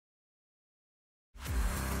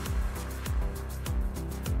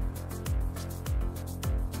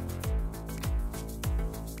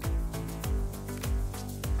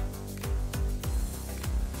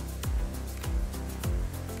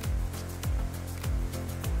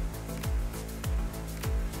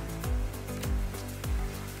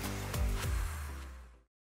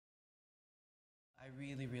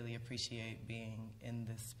really, really appreciate being in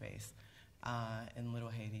this space in Little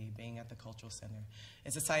Haiti, being at the Cultural Center.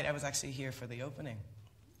 It's a site I was actually here for the opening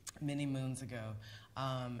many moons ago,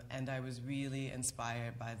 and I was really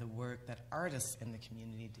inspired by the work that artists in the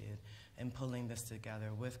community did in pulling this together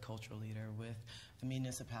with cultural leader, with the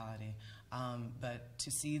municipality, but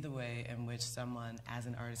to see the way in which someone as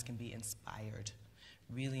an artist can be inspired,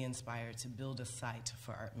 really inspired to build a site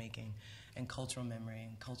for art making and cultural memory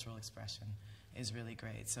and cultural expression is really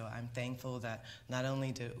great. So I'm thankful that not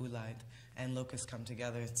only did Ulaid and Locust come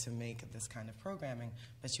together to make this kind of programming,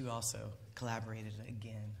 but you also collaborated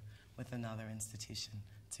again with another institution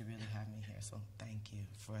to really have me here. So thank you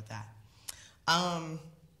for that.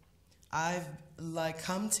 I've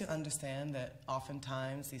come to understand that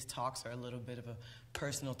oftentimes these talks are a little bit of a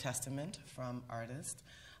personal testament from artists,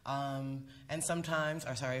 and sometimes,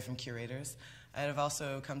 or sorry, from curators. I've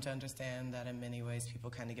also come to understand that in many ways people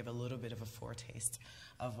kind of give a little bit of a foretaste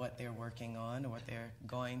of what they're working on or what they're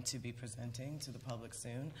going to be presenting to the public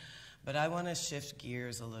soon. But I want to shift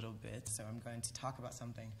gears a little bit, so I'm going to talk about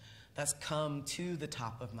something that's come to the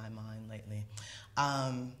top of my mind lately.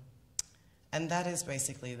 And that is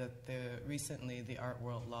basically that recently the art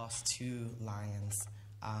world lost 2 lions.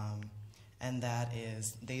 And that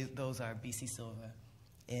is, those are Bisi Silva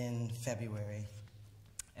in February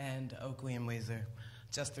and Okwui and Enwezor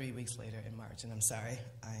just 3 weeks later in March. And I'm sorry,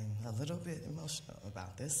 I'm a little bit emotional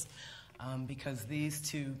about this because these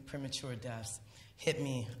 2 premature deaths hit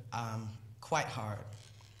me quite hard.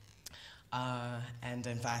 And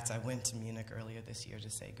in fact, I went to Munich earlier this year to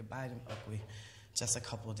say goodbye to Okwui just a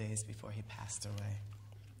couple of days before he passed away.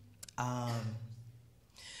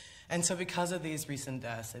 And so because of these recent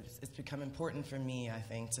deaths, it's become important for me, I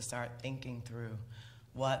think, to start thinking through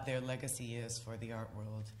what their legacy is for the art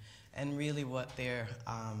world and really what their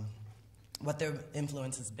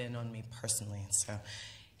influence has been on me personally. So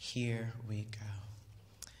here we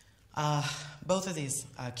go. Both of these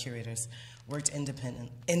curators worked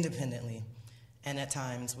independently and at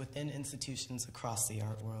times within institutions across the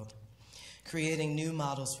art world, creating new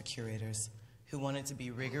models for curators who wanted to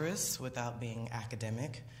be rigorous without being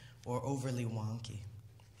academic or overly wonky.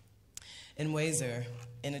 Enwezor,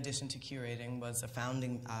 in addition to curating, was a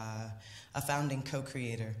founding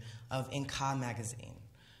co-creator of Inca magazine,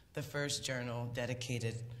 the first journal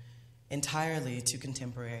dedicated entirely to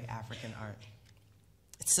contemporary African art.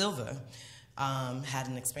 Silva had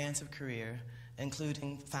an expansive career,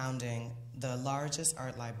 including founding the largest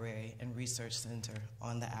art library and research center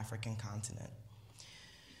on the African continent.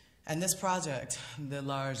 And this project, the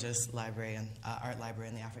largest art library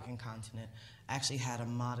in the African continent, actually had a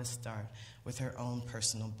modest start with her own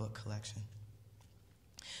personal book collection.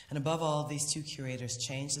 And above all, these 2 curators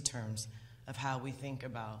changed the terms of how we think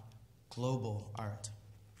about global art.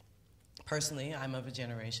 Personally, I'm of a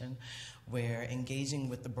generation where engaging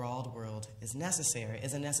with the broad world is a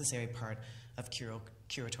necessary part of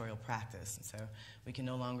curatorial practice. And so we can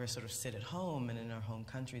no longer sort of sit at home and in our home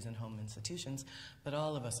countries and home institutions, but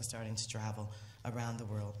all of us are starting to travel around the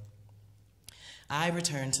world. I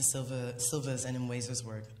return to Silva's and Enwezor's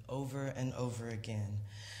work over and over again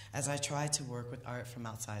as I try to work with art from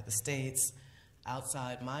outside the States,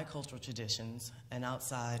 outside my cultural traditions, and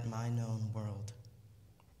outside my known world.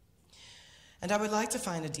 And I would like to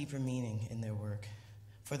find a deeper meaning in their work,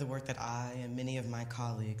 for the work that I and many of my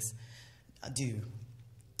colleagues do.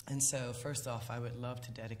 And so, first off, I would love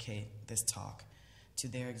to dedicate this talk to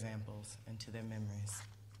their examples and to their memories.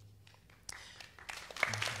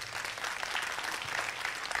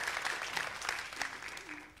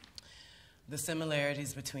 The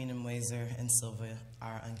similarities between Enwezor and Silva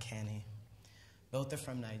are uncanny. Both are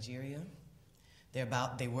from Nigeria. They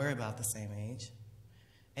were about the same age.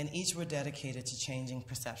 And each were dedicated to changing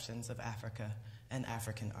perceptions of Africa and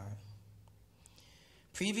African art.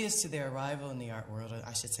 Previous to their arrival in the art world, or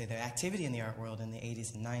I should say their activity in the art world in the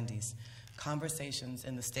 80s and 90s, conversations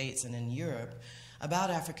in the States and in Europe about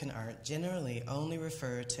African art generally only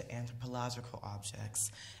referred to anthropological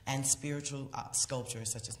objects and spiritual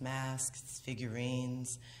sculptures such as masks,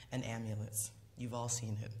 figurines, and amulets. You've all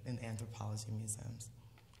seen it in anthropology museums.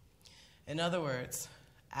 In other words,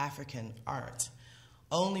 African art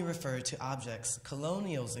only referred to objects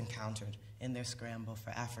colonials encountered in their scramble for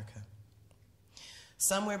Africa.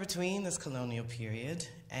 Somewhere between this colonial period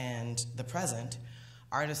and the present,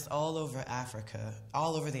 artists all over Africa,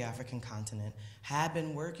 all over the African continent, had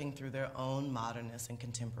been working through their own modernist and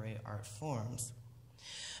contemporary art forms.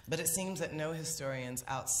 But it seems that no historians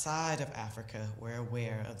outside of Africa were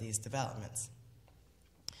aware of these developments.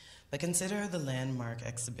 But consider the landmark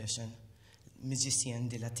exhibition, Musiciens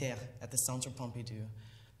de la Terre, at the Centre Pompidou,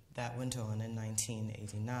 that went on in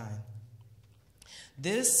 1989.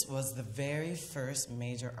 This was the very first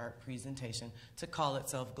major art presentation to call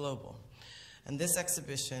itself global. And this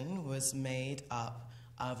exhibition was made up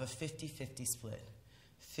of a 50-50 split.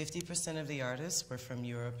 50% of the artists were from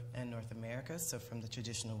Europe and North America, so from the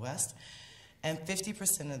traditional West, and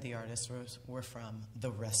 50% of the artists were from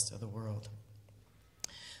the rest of the world.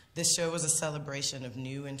 This show was a celebration of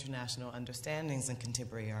new international understandings in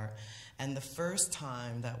contemporary art, and the first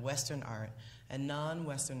time that Western art and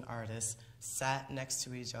non-Western artists sat next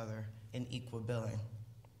to each other in equal billing.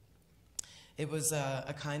 It was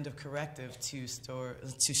a kind of corrective to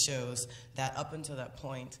shows that up until that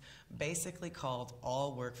point basically called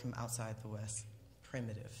all work from outside the West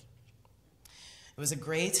primitive. It was a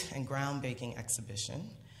great and groundbreaking exhibition,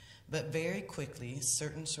 but very quickly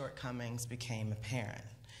certain shortcomings became apparent.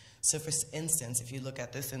 So for instance, if you look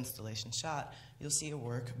at this installation shot, you'll see a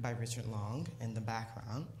work by Richard Long in the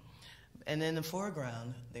background. And in the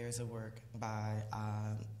foreground, there's a work by,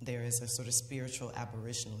 there is a sort of spiritual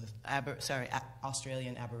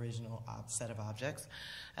Australian Aboriginal set of objects.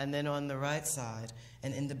 And then on the right side,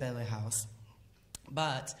 an Ndebele house.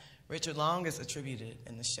 But Richard Long is attributed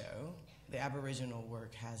in the show. The Aboriginal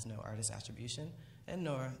work has no artist attribution, and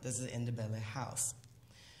nor does the Ndebele house.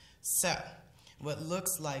 So, what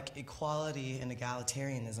looks like equality and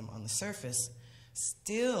egalitarianism on the surface,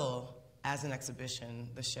 still, as an exhibition,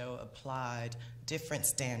 the show applied different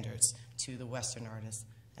standards to the Western artists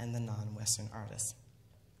and the non-Western artists.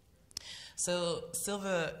 So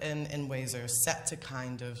Silva and Enwezor set to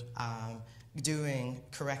kind of doing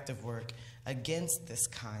corrective work against these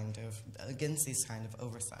kind of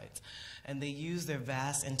oversights. And they used their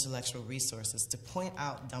vast intellectual resources to point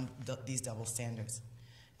out these double standards.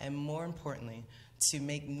 And more importantly, to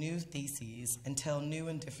make new theses and tell new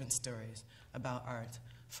and different stories about art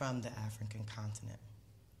from the African continent.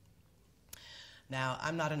 Now,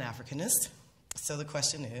 I'm not an Africanist, so the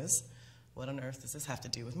question is, what on earth does this have to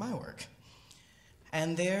do with my work?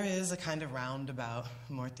 And there is a kind of roundabout,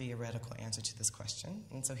 more theoretical answer to this question,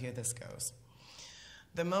 and so here this goes.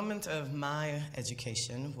 The moment of my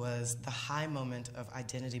education was the high moment of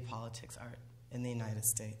identity politics art in the United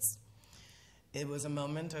States. It was a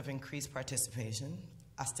moment of increased participation,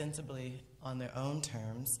 ostensibly on their own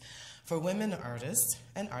terms, for women artists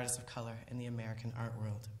and artists of color in the American art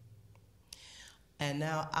world. And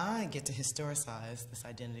now I get to historicize this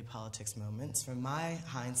identity politics moment from my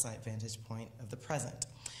hindsight vantage point of the present.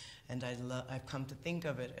 And I've come to think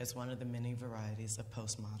of it as one of the many varieties of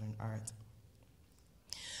postmodern art.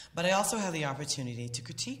 But I also have the opportunity to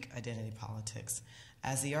critique identity politics,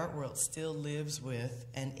 as the art world still lives with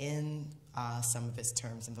and in some of its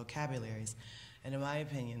terms and vocabularies, and in my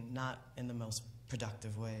opinion, not in the most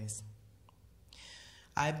productive ways.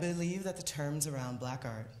 I believe that the terms around black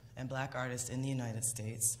art and black artists in the United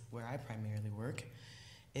States, where I primarily work,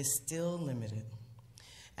 is still limited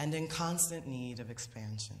and in constant need of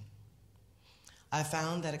expansion. I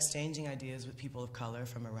found that exchanging ideas with people of color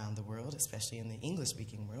from around the world, especially in the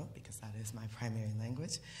English-speaking world, because that is my primary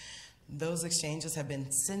language, those exchanges have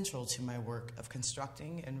been central to my work of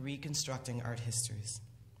constructing and reconstructing art histories.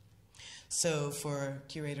 So for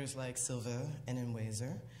curators like Silva and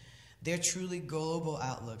Enwezor, their truly global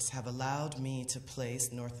outlooks have allowed me to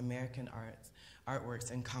place North American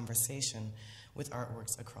artworks in conversation with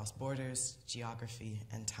artworks across borders, geography,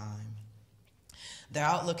 and time. Their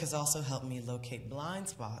outlook has also helped me locate blind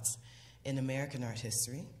spots in American art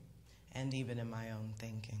history and even in my own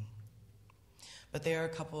thinking. But there are a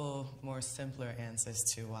couple more simpler answers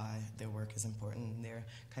to why their work is important, and there are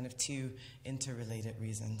kind of two interrelated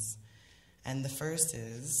reasons. And the first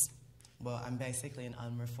is, well, I'm basically an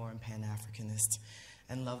unreformed Pan-Africanist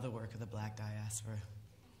and love the work of the Black diaspora.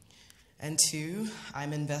 And two,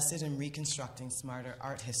 I'm invested in reconstructing smarter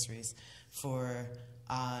art histories for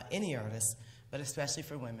any artist, but especially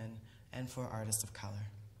for women and for artists of color.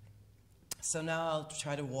 So now I'll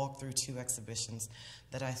try to walk through two exhibitions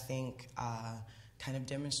that I think kind of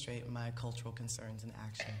demonstrate my cultural concerns in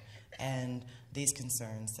action, and these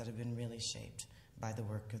concerns that have been really shaped by the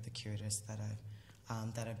work of the curators that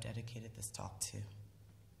I've dedicated this talk to.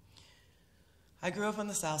 I grew up on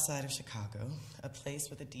the south side of Chicago, a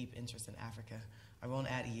place with a deep interest in Africa. I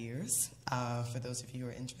won't add years for those of you who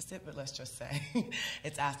are interested, but let's just say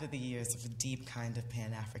it's after the years of a deep kind of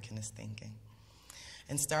Pan-Africanist thinking.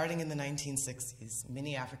 And starting in the 1960s,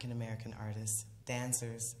 many African-American artists,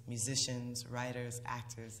 dancers, musicians, writers,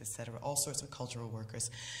 actors, etc., all sorts of cultural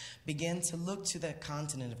workers, began to look to the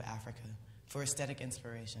continent of Africa for aesthetic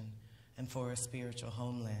inspiration and for a spiritual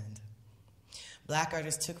homeland. Black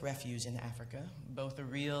artists took refuge in Africa, both a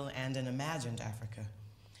real and an imagined Africa.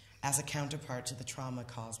 as a counterpart to the trauma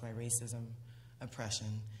caused by racism,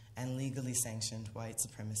 oppression, and legally sanctioned white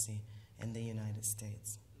supremacy in the United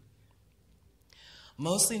States.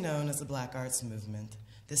 Mostly known as the Black Arts Movement,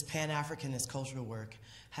 this Pan-Africanist cultural work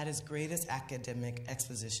had its greatest academic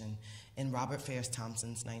exposition in Robert Farris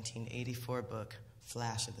Thompson's 1984 book,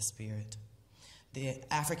 Flash of the Spirit, the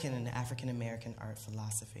African and African-American art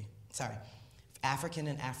philosophy. African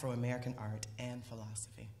and Afro-American art and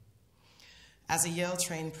philosophy. As a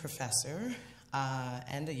Yale-trained professor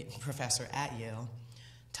and a professor at Yale,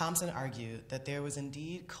 Thompson argued that there was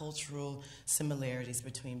indeed cultural similarities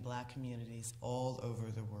between Black communities all over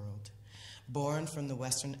the world, born from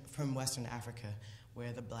Western Africa,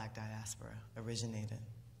 where the Black diaspora originated.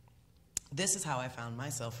 This is how I found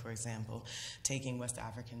myself, for example, taking West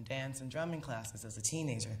African dance and drumming classes as a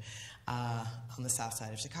teenager on the south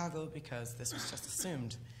side of Chicago, because this was just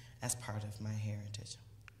assumed as part of my heritage.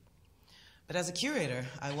 But as a curator,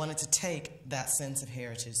 I wanted to take that sense of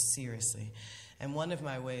heritage seriously. And one of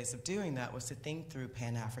my ways of doing that was to think through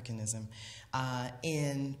Pan-Africanism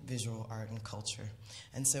in visual art and culture.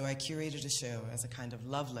 And so I curated a show as a kind of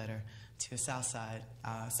love letter to Southside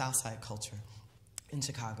culture in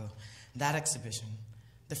Chicago. That exhibition,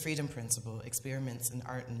 The Freedom Principle, Experiments in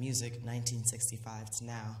Art and Music, 1965 to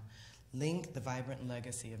now, linked the vibrant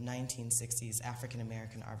legacy of 1960s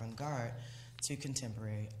African-American avant-garde to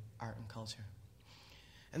contemporary art and culture.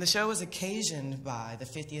 And the show was occasioned by the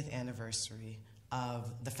 50th anniversary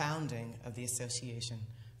of the founding of the Association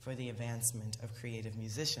for the Advancement of Creative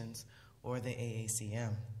Musicians, or the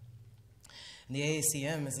AACM. And the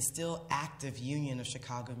AACM is a still active union of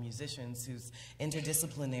Chicago musicians whose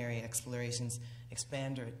interdisciplinary explorations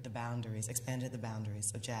expanded the boundaries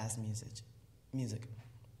of jazz music.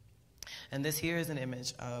 And this here is an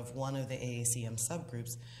image of one of the AACM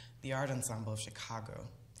subgroups, the Art Ensemble of Chicago.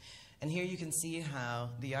 And here you can see how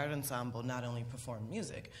the art ensemble not only performed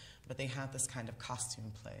music, but they had this kind of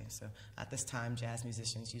costume play. So at this time, jazz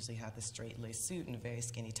musicians usually have this straight-laced suit and a very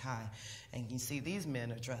skinny tie. And you see these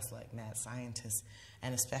men are dressed like mad scientists,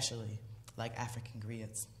 and especially like African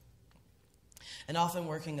griots. And often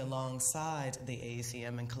working alongside the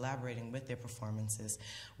AACM and collaborating with their performances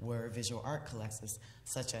were visual art collectives,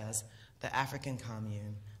 such as the African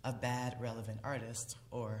Commune of Bad Relevant Artists,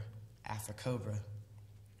 or AfriCobra.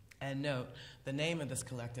 And note, the name of this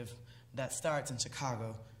collective that starts in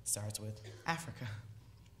Chicago starts with Africa.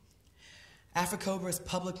 AfriCobra's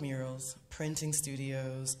public murals, printing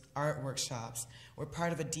studios, art workshops were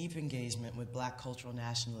part of a deep engagement with Black cultural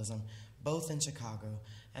nationalism, both in Chicago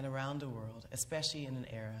and around the world, especially in an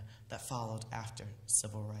era that followed after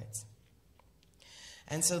civil rights.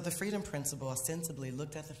 And so the Freedom Principle ostensibly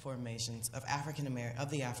looked at the formations of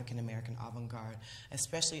the African-American avant-garde,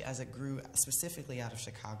 especially as it grew specifically out of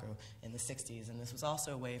Chicago in the 60s. And this was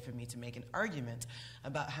also a way for me to make an argument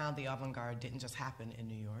about how the avant-garde didn't just happen in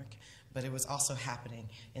New York, but it was also happening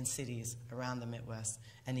in cities around the Midwest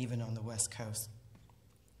and even on the West Coast.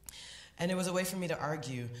 And it was a way for me to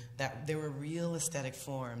argue that there were real aesthetic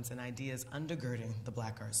forms and ideas undergirding the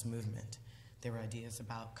Black arts movement. There were ideas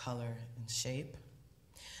about color and shape,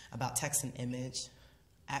 about text and image,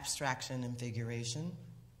 abstraction and figuration,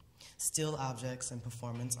 still objects and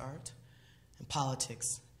performance art, and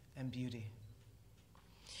politics and beauty.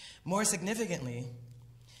 More significantly,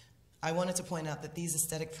 I wanted to point out that these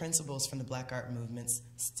aesthetic principles from the Black art movements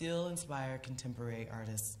still inspire contemporary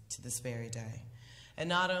artists to this very day. And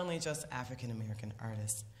not only just African-American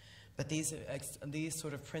artists, but these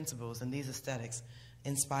sort of principles and these aesthetics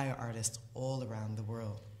inspire artists all around the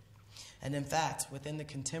world. And in fact, within the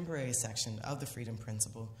contemporary section of the Freedom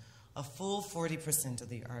Principle, a full 40% of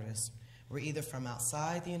the artists were either from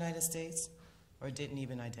outside the United States or didn't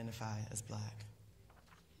even identify as Black.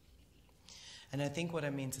 And I think what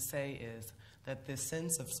I mean to say is that this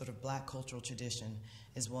sense of sort of Black cultural tradition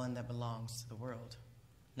is one that belongs to the world,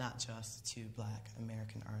 not just to Black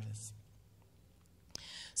American artists.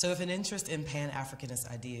 So if an interest in Pan-Africanist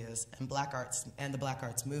ideas and Black arts and the Black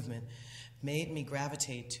arts movement made me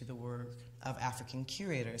gravitate to the work of African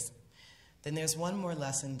curators, then there's one more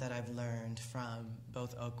lesson that I've learned from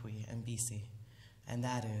both Okwui and Bisi, and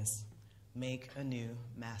that is, make a new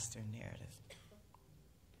master narrative.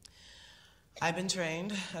 I've been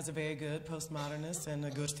trained as a very good postmodernist and a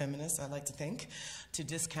good feminist, I like to think, to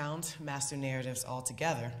discount master narratives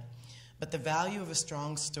altogether. But the value of a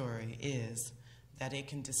strong story is that it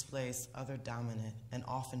can displace other dominant and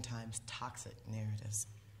oftentimes toxic narratives.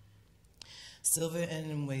 Silva and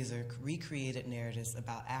Enwezor recreated narratives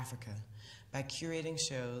about Africa by curating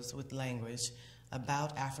shows with language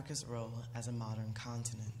about Africa's role as a modern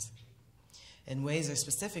continent. Enwezor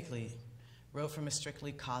specifically wrote from a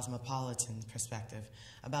strictly cosmopolitan perspective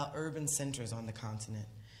about urban centers on the continent,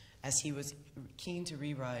 as he was keen to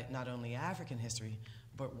rewrite not only African history,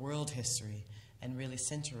 but world history, and really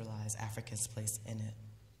centralize Africa's place in it.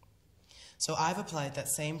 So I've applied that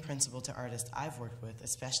same principle to artists I've worked with,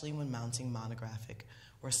 especially when mounting monographic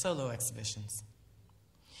or solo exhibitions.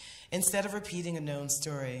 Instead of repeating a known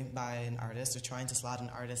story by an artist or trying to slot an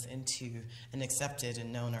artist into an accepted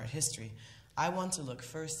and known art history, I want to look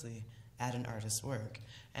firstly at an artist's work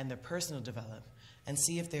and their personal development and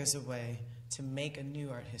see if there's a way to make a new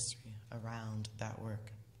art history around that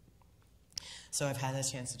work. So I've had a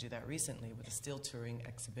chance to do that recently with a still touring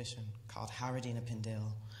exhibition called Howardina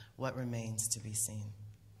Pindale, What Remains to Be Seen.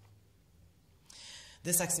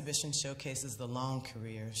 This exhibition showcases the long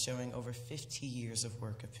career, showing over 50 years of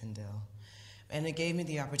work of Pindale. And it gave me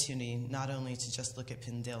the opportunity not only to just look at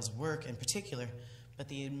Pindale's work in particular, but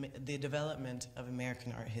the development of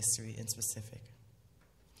American art history in specific.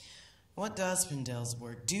 What does Pindale's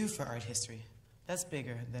work do for art history that's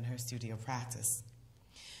bigger than her studio practice?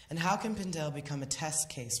 And how can Pindale become a test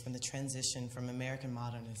case from the transition from American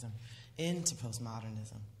modernism into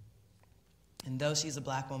postmodernism? And though she's a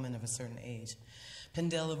black woman of a certain age,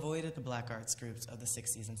 Pindale avoided the black arts groups of the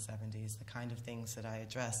 60s and 70s, the kind of things that I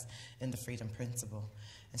addressed in the Freedom Principle.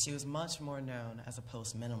 And she was much more known as a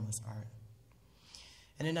post-minimalist art.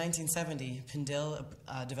 And in 1970, Pindale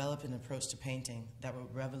developed an approach to painting that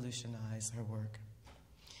would revolutionize her work.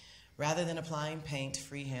 Rather than applying paint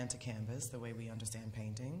freehand to canvas, the way we understand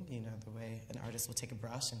painting, you know, the way an artist will take a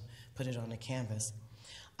brush and put it on a canvas,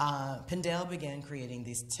 Pindale began creating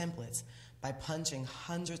these templates by punching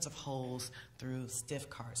hundreds of holes through stiff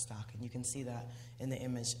cardstock, and you can see that in the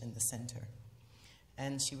image in the center.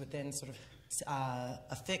 And she would then sort of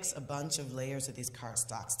affix a bunch of layers of these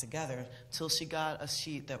cardstocks together till she got a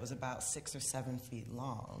sheet that was about 6 or 7 feet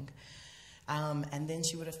long. And then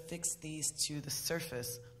she would affix these to the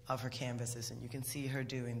surface of her canvases, and you can see her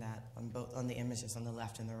doing that on the images on the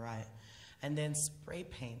left and the right. And then spray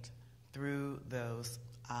paint through those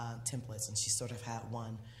templates, and she sort of had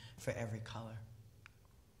one for every color.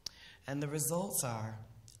 And the results are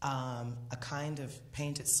a kind of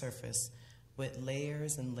painted surface with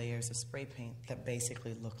layers and layers of spray paint that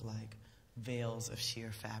basically look like veils of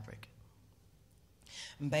sheer fabric.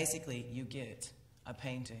 And basically, you get a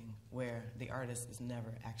painting where the artist is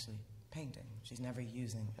never actually painting. She's never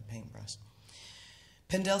using a paintbrush.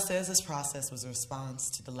 Pindale says this process was a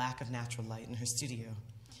response to the lack of natural light in her studio.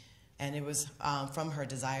 And it was from her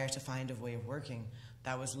desire to find a way of working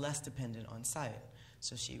that was less dependent on sight.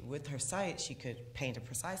 So with her sight, she could paint a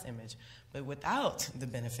precise image, but without the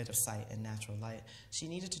benefit of sight and natural light, she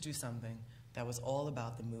needed to do something that was all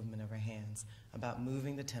about the movement of her hands, about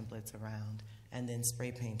moving the templates around and then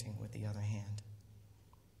spray painting with the other hand.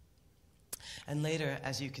 And later,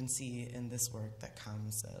 as you can see in this work that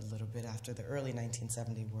comes a little bit after the early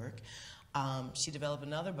 1970 work, she developed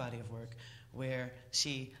another body of work where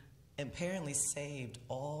she apparently saved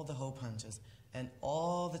all the hole punches and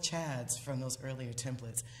all the chads from those earlier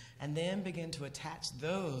templates, and then begin to attach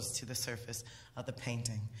those to the surface of the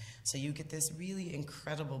painting. So you get this really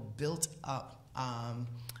incredible built-up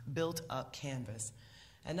canvas.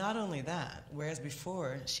 And not only that, whereas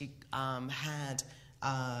before she had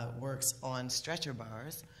works on stretcher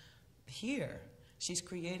bars, here she's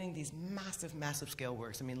creating these massive, massive scale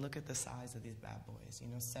works. I mean, look at the size of these bad boys, you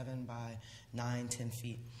know, 7 by 9, 10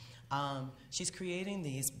 feet. She's creating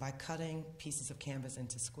these by cutting pieces of canvas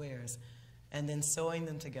into squares and then sewing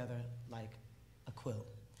them together like a quilt.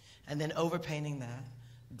 And then overpainting that,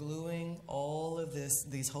 gluing all of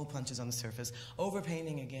these hole punches on the surface,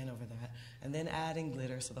 overpainting again over that, and then adding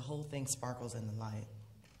glitter so the whole thing sparkles in the light.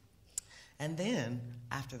 And then,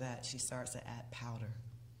 after that, she starts to add powder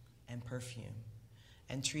and perfume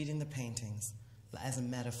and treating the paintings as a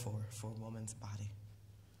metaphor for a woman's body.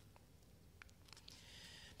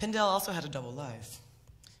 Pindale also had a double life.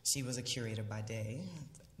 She was a curator by day,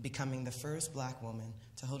 becoming the first black woman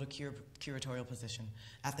to hold a curatorial position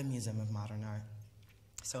at the Museum of Modern Art.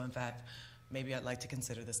 So in fact, maybe I'd like to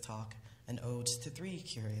consider this talk an ode to 3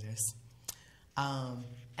 curators. And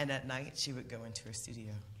at night, she would go into her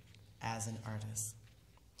studio as an artist.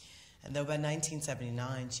 And though by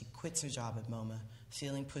 1979, she quits her job at MoMA,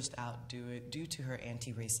 feeling pushed out due to her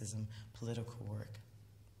anti-racism political work.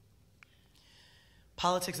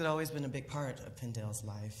 Politics had always been a big part of Pindale's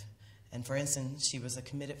life. And for instance, she was a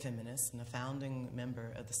committed feminist and a founding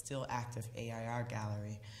member of the still active AIR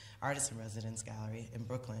Gallery, Artists in Residence Gallery in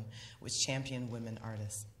Brooklyn, which championed women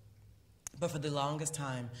artists. But for the longest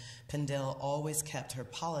time, Pindale always kept her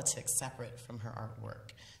politics separate from her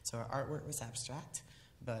artwork. So her artwork was abstract,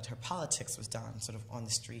 but her politics was done sort of on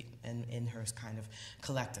the street and in her kind of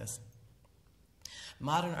collectives.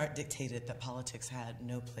 Modern art dictated that politics had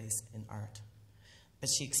no place in art, but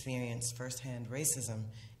she experienced firsthand racism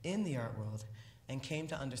in the art world and came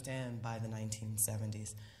to understand by the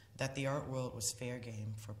 1970s that the art world was fair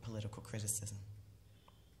game for political criticism.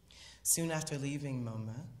 Soon after leaving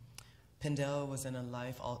MoMA, Pindell was in a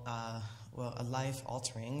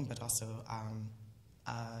life-altering, but also,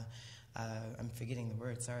 I'm forgetting the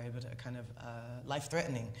word, sorry, but a kind of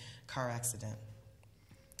life-threatening car accident.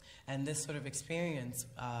 And this sort of experience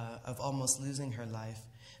of almost losing her life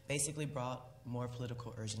basically brought more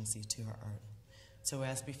political urgency to her art. So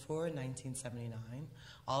as before 1979,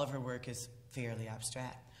 all of her work is fairly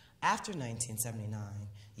abstract. After 1979,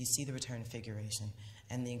 you see the return of figuration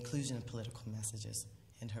and the inclusion of political messages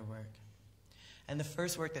in her work. And the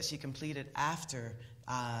first work that she completed after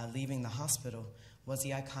leaving the hospital was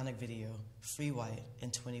the iconic video, Free White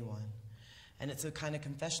in 21. And it's a kind of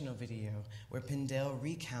confessional video where Pindell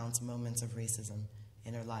recounts moments of racism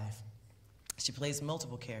in her life. She plays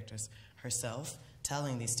multiple characters, herself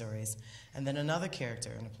telling these stories, and then another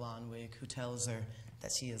character in a blonde wig who tells her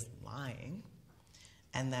that she is lying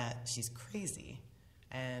and that she's crazy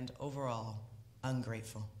and overall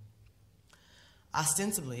ungrateful.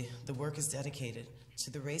 Ostensibly, the work is dedicated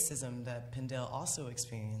to the racism that Pindell also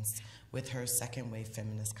experienced with her second-wave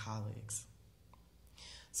feminist colleagues.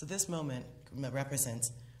 So this moment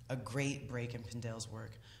represents a great break in Pindell's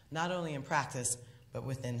work, not only in practice, but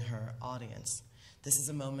within her audience. This is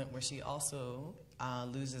a moment where she also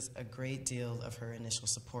loses a great deal of her initial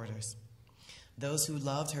supporters. Those who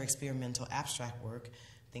loved her experimental abstract work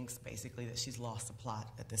thinks basically that she's lost the plot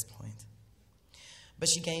at this point. But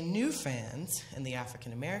she gained new fans in the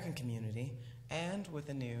African American community and with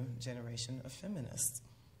a new generation of feminists.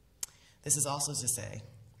 This is also to say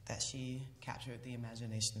that she captured the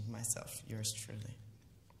imagination of myself, yours truly.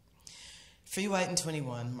 Free White in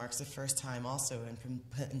 21 marks the first time also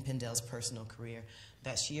in Pindell's personal career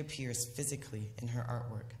that she appears physically in her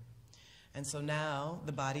artwork. And so now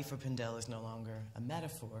the body for Pindell is no longer a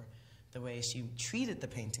metaphor, the way she treated the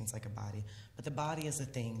paintings like a body, but the body is a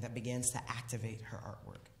thing that begins to activate her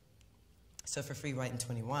artwork. So for Free White in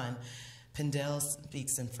 21, Pindell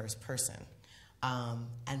speaks in first person.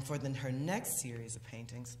 And for her next series of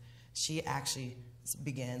paintings, she actually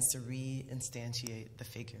begins to re-instantiate the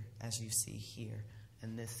figure, as you see here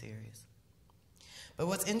in this series. But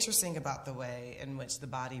what's interesting about the way in which the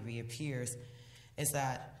body reappears is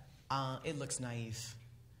that it looks naive.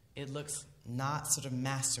 It looks not sort of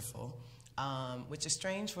masterful, which is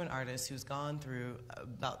strange for an artist who's gone through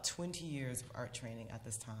about 20 years of art training at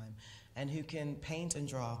this time and who can paint and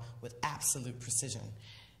draw with absolute precision.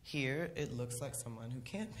 Here, it looks like someone who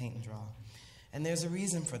can't paint and draw. And there's a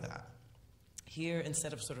reason for that. Here,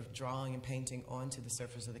 instead of sort of drawing and painting onto the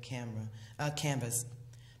surface of the canvas,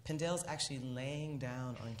 Pindell's actually laying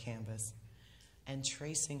down on canvas and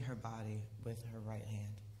tracing her body with her right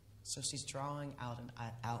hand. So she's drawing out an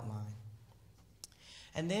outline.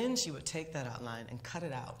 And then she would take that outline and cut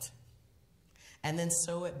it out, and then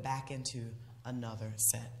sew it back into another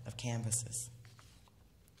set of canvases.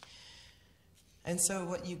 And so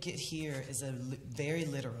what you get here is a very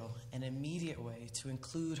literal and immediate way to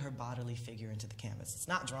include her bodily figure into the canvas. It's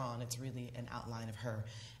not drawn, it's really an outline of her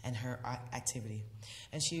and her activity.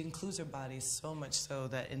 And she includes her body so much so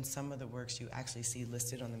that in some of the works you actually see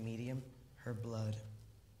listed on the medium, her blood.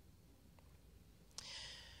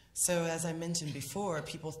 So as I mentioned before,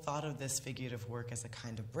 people thought of this figurative work as a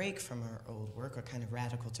kind of break from her old work, or kind of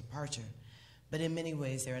radical departure. But in many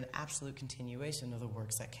ways, they're an absolute continuation of the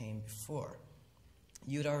works that came before.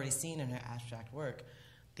 You had already seen in her abstract work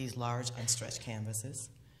these large unstretched canvases,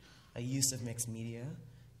 a use of mixed media,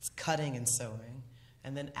 cutting and sewing,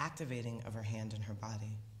 and then activating of her hand and her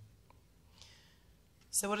body.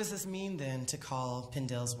 So what does this mean then to call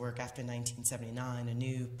Pindell's work after 1979 a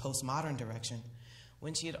new postmodern direction,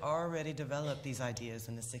 when she had already developed these ideas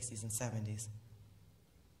in the 60s and 70s?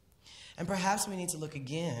 And perhaps we need to look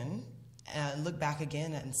back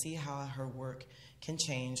again and see how her work can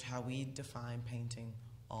change how we define painting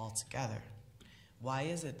altogether. Why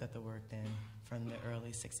is it that the work then from the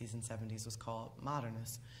early 60s and 70s was called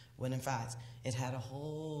modernist, when in fact it had a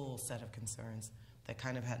whole set of concerns that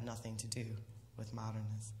kind of had nothing to do with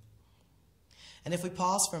modernism? And if we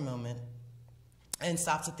pause for a moment and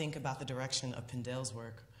stop to think about the direction of Pindell's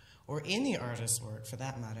work, or any artist's work for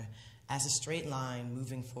that matter, as a straight line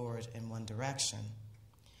moving forward in one direction,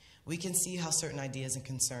 we can see how certain ideas and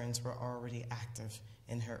concerns were already active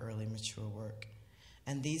in her early mature work.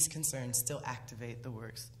 And these concerns still activate the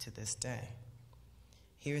works to this day.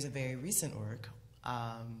 Here's a very recent work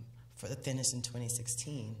for the finish in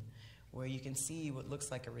 2016, where you can see what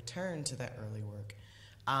looks like a return to that early work.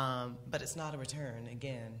 But it's not a return.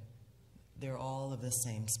 Again, they're all of the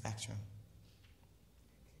same spectrum.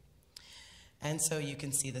 And so you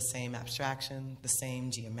can see the same abstraction, the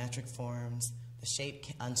same geometric forms, the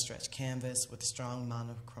shaped, unstretched canvas with a strong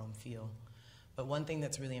monochrome feel. But one thing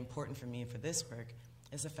that's really important for me for this work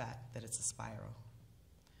is the fact that it's a spiral.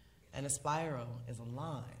 And a spiral is a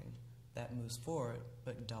line that moves forward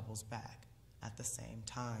but doubles back at the same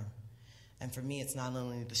time. And for me, it's not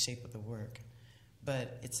only the shape of the work,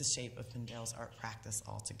 but it's the shape of Pindel's art practice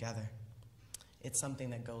altogether. It's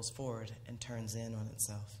something that goes forward and turns in on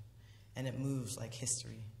itself. And it moves like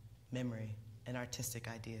history, memory, and artistic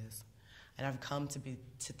ideas. And I've come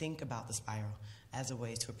to think about the spiral as a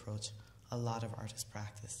way to approach a lot of artist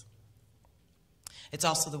practice. It's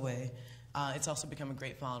also the way, it's also become a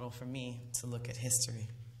great model for me to look at history.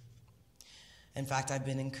 In fact, I've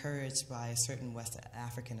been encouraged by a certain West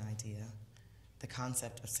African idea, the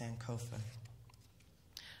concept of Sankofa.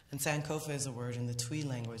 And Sankofa is a word in the Twi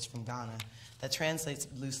language from Ghana that translates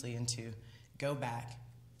loosely into go back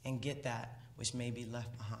and get that which may be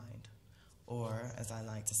left behind. Or, as I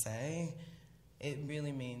like to say, it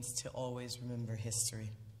really means to always remember history.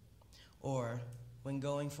 Or, when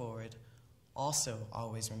going forward, also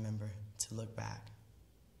always remember to look back.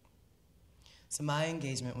 So my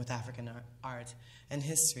engagement with African art and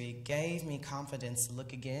history gave me confidence to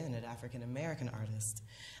look again at African American artists,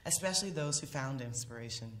 especially those who found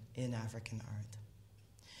inspiration in African art.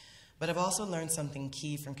 But I've also learned something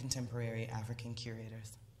key from contemporary African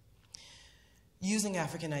curators. Using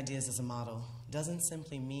African ideas as a model doesn't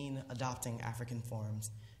simply mean adopting African forms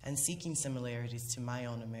and seeking similarities to my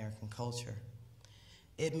own American culture.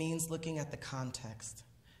 It means looking at the context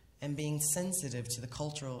and being sensitive to the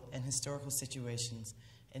cultural and historical situations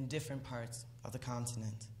in different parts of the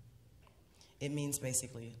continent. It means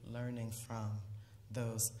basically learning from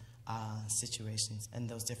those situations and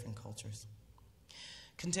those different cultures.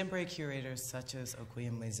 Contemporary curators such as Okwui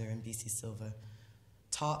and Enwezor and Bisi Silva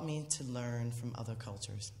taught me to learn from other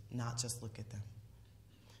cultures, not just look at them.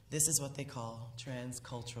 This is what they call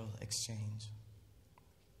transcultural exchange.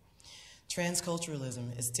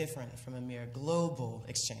 Transculturalism is different from a mere global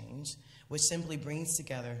exchange, which simply brings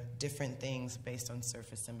together different things based on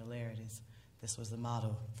surface similarities. This was the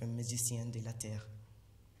motto from Musiciens de la Terre.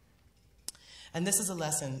 And this is a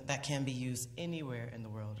lesson that can be used anywhere in the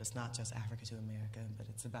world. It's not just Africa to America, but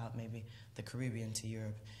it's about maybe the Caribbean to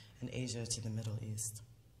Europe and Asia to the Middle East.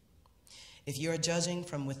 If you are judging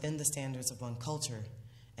from within the standards of one culture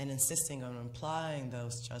and insisting on applying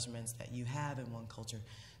those judgments that you have in one culture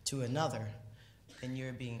to another, then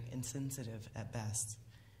you're being insensitive at best,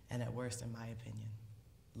 and at worst, in my opinion,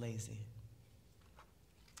 lazy.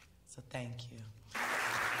 So thank you.